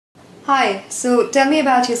Hi, so tell me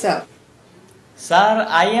about yourself. Sir,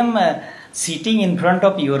 I am sitting in front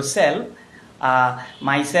of yourself,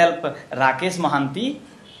 myself Rakesh Mohanty,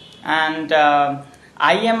 and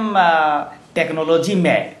I am technology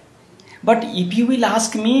mad. But if you will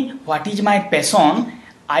ask me what is my passion,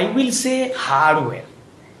 I will say hardware.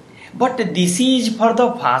 But this is for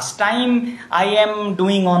the first time I am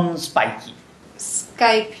doing on Spiky.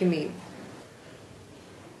 Skype, you mean?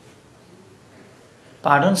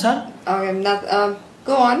 Pardon, sir?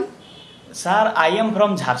 Go on. Sir, I am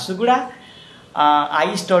from Jharsuguda.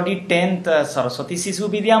 I studied 10th Saraswati Sishu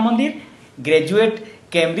Vidya Mandir, graduate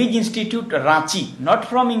Cambridge Institute Ranchi, not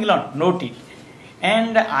from England, note it.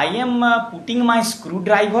 And I am putting my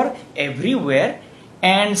screwdriver everywhere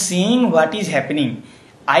and seeing what is happening.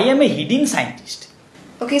 I am a hidden scientist.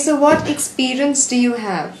 Okay, so what experience do you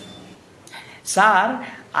have? Sir,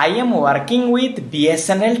 I am working with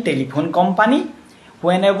BSNL telephone company.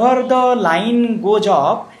 Whenever the line goes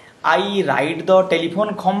off, I ride the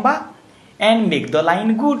telephone khamba and make the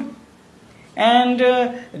line good. And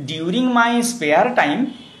during my spare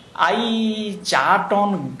time, I chat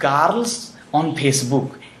on girls on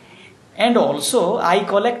Facebook. And also I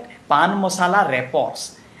collect pan masala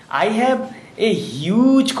wrappers. I have a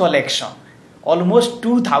huge collection, almost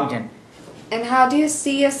 2000. And how do you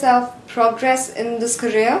see yourself progress in this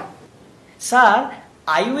career? Sir,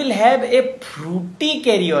 I will have a fruity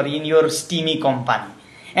career in your steamy company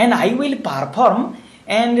and I will perform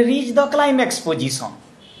and reach the climax position.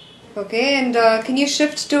 Okay, and can you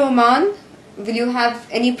shift to Oman? Will you have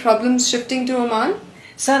any problems shifting to Oman?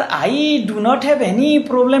 Sir, I do not have any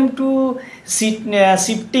problem to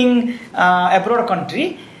shifting abroad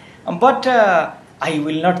country, but I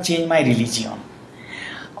will not change my religion.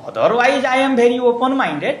 Otherwise, I am very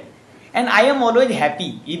open-minded and I am always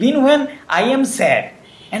happy, even when I am sad.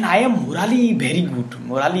 And I am morally very good,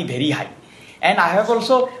 morally very high. And I have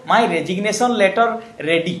also my resignation letter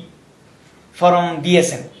ready from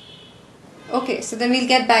BSN. Okay, so then we'll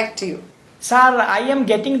get back to you. Sir, I am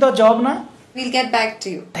getting the job now. We'll get back to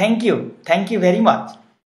you. Thank you. Thank you very much.